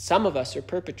 Some of us are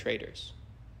perpetrators.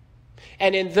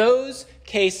 And in those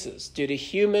cases, due to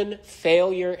human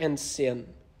failure and sin,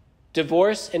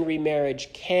 divorce and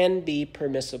remarriage can be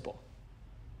permissible.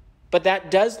 But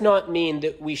that does not mean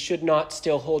that we should not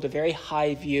still hold a very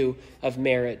high view of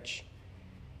marriage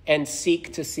and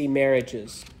seek to see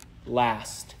marriages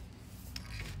last.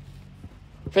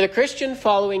 For the Christian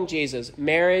following Jesus,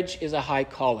 marriage is a high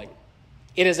calling.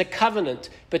 It is a covenant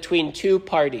between two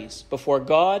parties before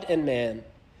God and man,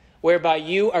 whereby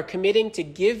you are committing to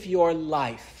give your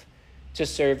life to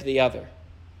serve the other.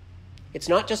 It's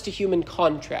not just a human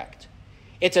contract.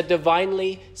 It's a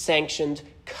divinely sanctioned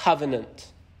covenant.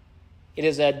 It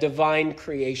is a divine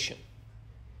creation.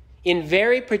 In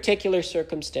very particular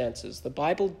circumstances, the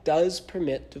Bible does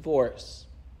permit divorce.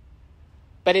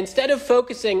 But instead of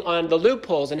focusing on the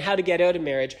loopholes and how to get out of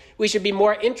marriage, we should be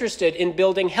more interested in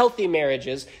building healthy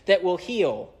marriages that will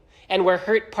heal and where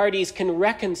hurt parties can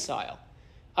reconcile,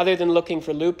 other than looking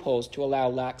for loopholes to allow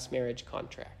lax marriage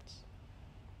contracts.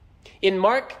 In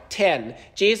Mark 10,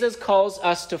 Jesus calls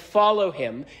us to follow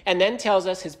him and then tells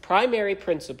us his primary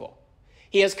principle.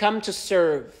 He has come to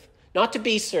serve, not to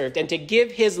be served, and to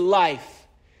give his life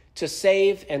to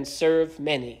save and serve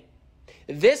many.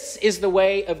 This is the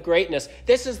way of greatness.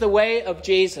 This is the way of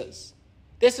Jesus.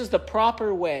 This is the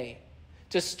proper way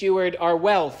to steward our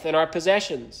wealth and our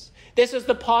possessions. This is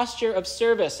the posture of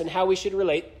service and how we should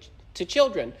relate to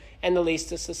children and the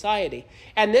least of society.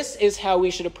 And this is how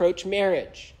we should approach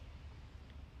marriage.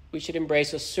 We should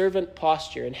embrace a servant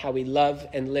posture in how we love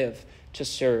and live to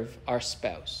serve our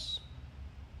spouse.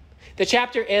 The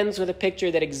chapter ends with a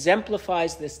picture that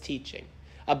exemplifies this teaching.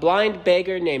 A blind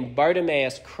beggar named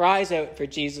Bartimaeus cries out for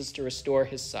Jesus to restore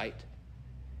his sight.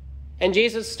 And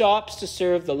Jesus stops to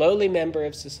serve the lowly member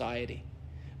of society.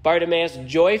 Bartimaeus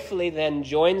joyfully then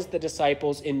joins the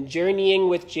disciples in journeying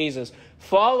with Jesus,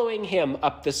 following him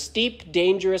up the steep,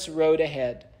 dangerous road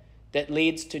ahead that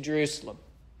leads to Jerusalem,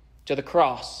 to the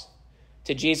cross,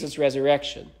 to Jesus'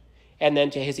 resurrection, and then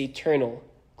to his eternal,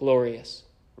 glorious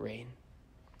reign.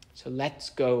 So let's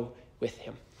go with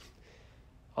him.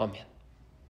 Amen.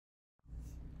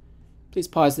 Please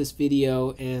pause this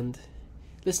video and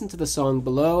listen to the song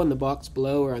below, in the box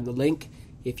below, or on the link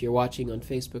if you're watching on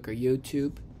Facebook or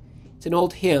YouTube. It's an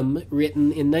old hymn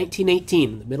written in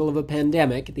 1918, in the middle of a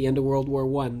pandemic at the end of World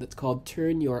War I, that's called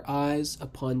Turn Your Eyes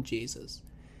Upon Jesus.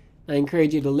 I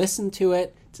encourage you to listen to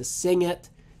it, to sing it,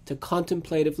 to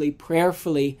contemplatively,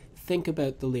 prayerfully think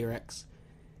about the lyrics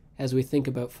as we think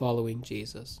about following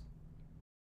Jesus.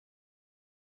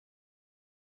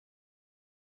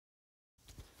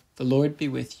 The Lord be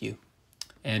with you,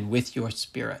 and with your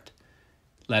spirit.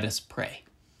 Let us pray.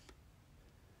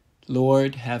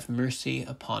 Lord, have mercy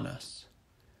upon us.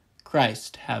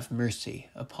 Christ, have mercy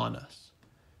upon us.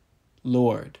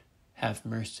 Lord, have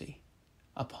mercy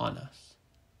upon us.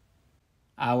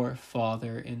 Our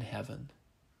Father in heaven,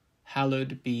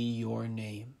 hallowed be your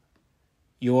name.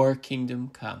 Your kingdom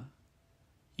come.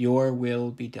 Your will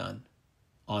be done,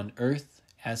 on earth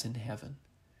as in heaven.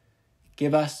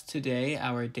 Give us today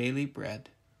our daily bread.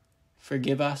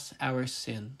 Forgive us our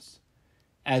sins,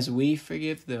 as we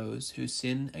forgive those who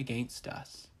sin against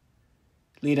us.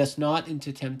 Lead us not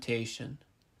into temptation,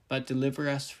 but deliver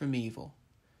us from evil.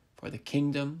 For the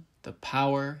kingdom, the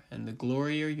power, and the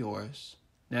glory are yours,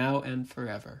 now and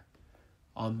forever.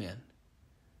 Amen.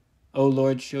 O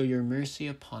Lord, show your mercy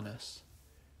upon us,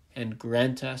 and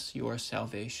grant us your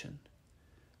salvation.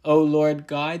 O Lord,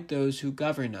 guide those who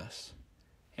govern us,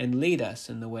 and lead us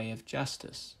in the way of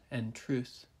justice and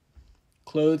truth.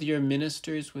 Clothe your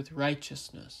ministers with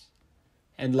righteousness,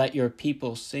 and let your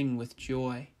people sing with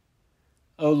joy.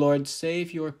 O Lord,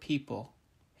 save your people,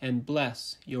 and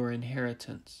bless your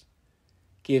inheritance.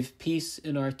 Give peace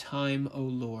in our time, O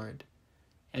Lord,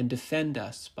 and defend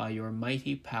us by your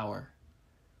mighty power.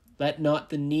 Let not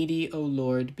the needy, O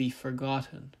Lord, be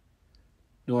forgotten,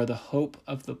 nor the hope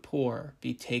of the poor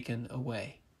be taken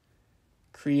away.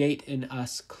 Create in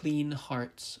us clean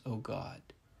hearts, O God,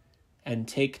 and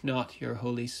take not your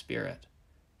Holy Spirit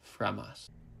from us.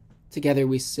 Together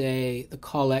we say the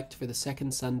collect for the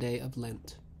second Sunday of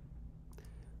Lent.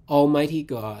 Almighty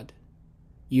God,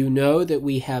 you know that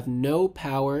we have no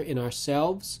power in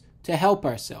ourselves to help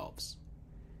ourselves.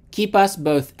 Keep us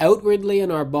both outwardly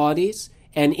in our bodies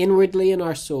and inwardly in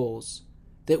our souls,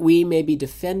 that we may be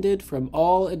defended from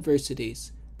all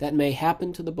adversities that may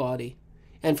happen to the body,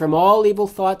 and from all evil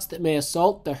thoughts that may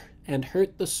assault and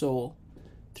hurt the soul,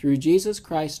 through Jesus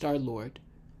Christ our Lord,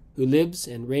 who lives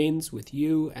and reigns with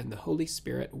you and the Holy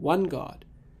Spirit, one God,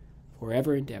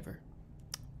 forever and ever.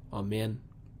 Amen.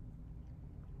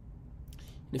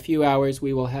 In a few hours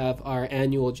we will have our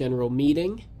annual general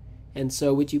meeting, and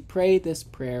so would you pray this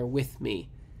prayer with me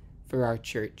for our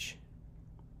church?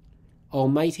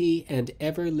 Almighty and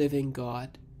ever-living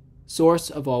God, source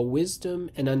of all wisdom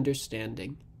and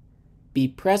understanding, be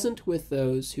present with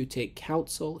those who take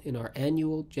counsel in our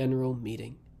annual general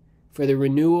meeting for the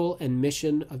renewal and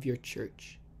mission of your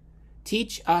church.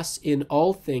 Teach us in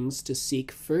all things to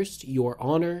seek first your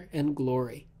honor and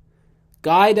glory.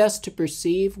 Guide us to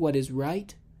perceive what is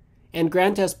right, and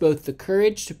grant us both the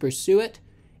courage to pursue it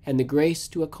and the grace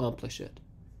to accomplish it.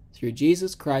 Through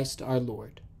Jesus Christ our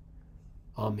Lord.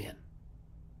 Amen.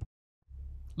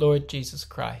 Lord Jesus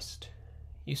Christ,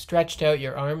 you stretched out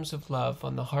your arms of love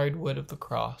on the hard wood of the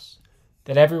cross,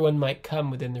 that everyone might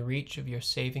come within the reach of your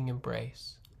saving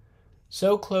embrace.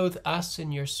 So clothe us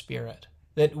in your Spirit,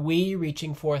 that we,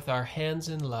 reaching forth our hands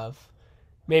in love,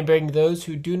 may bring those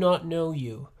who do not know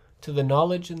you to the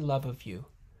knowledge and love of you,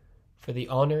 for the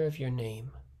honor of your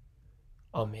name.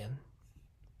 Amen.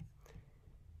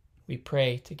 We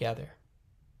pray together.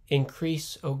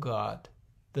 Increase, O God,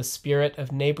 the spirit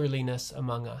of neighborliness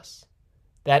among us,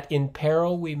 that in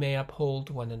peril we may uphold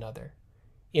one another,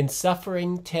 in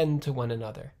suffering tend to one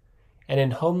another, and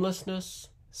in homelessness,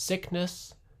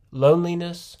 sickness,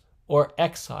 loneliness, or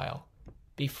exile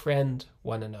befriend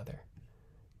one another.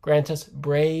 Grant us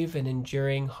brave and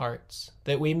enduring hearts,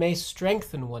 that we may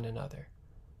strengthen one another,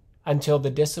 until the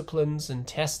disciplines and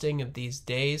testing of these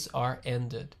days are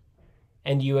ended,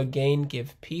 and you again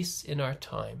give peace in our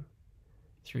time.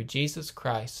 Through Jesus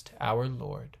Christ our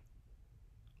Lord.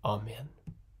 Amen.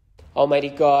 Almighty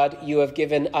God, you have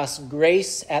given us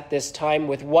grace at this time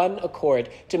with one accord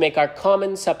to make our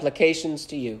common supplications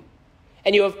to you.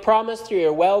 And you have promised through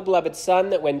your well-beloved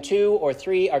Son that when 2 or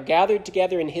 3 are gathered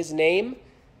together in his name,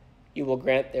 you will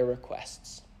grant their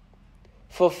requests.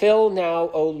 Fulfill now,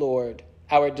 O Lord,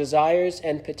 our desires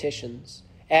and petitions,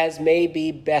 as may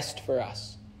be best for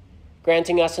us,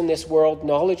 granting us in this world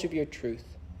knowledge of your truth,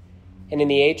 and in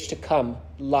the age to come,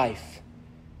 life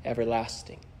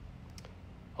everlasting.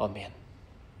 Amen.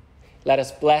 Let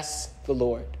us bless the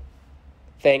Lord.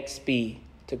 Thanks be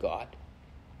to God.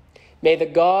 May the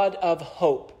God of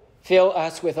hope fill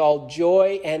us with all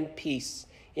joy and peace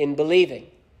in believing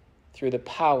through the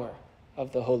power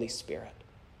of the Holy Spirit.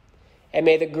 And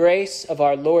may the grace of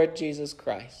our Lord Jesus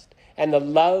Christ and the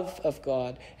love of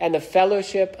God and the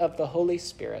fellowship of the Holy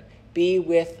Spirit be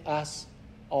with us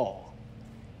all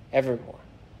evermore.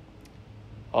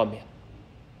 Amen.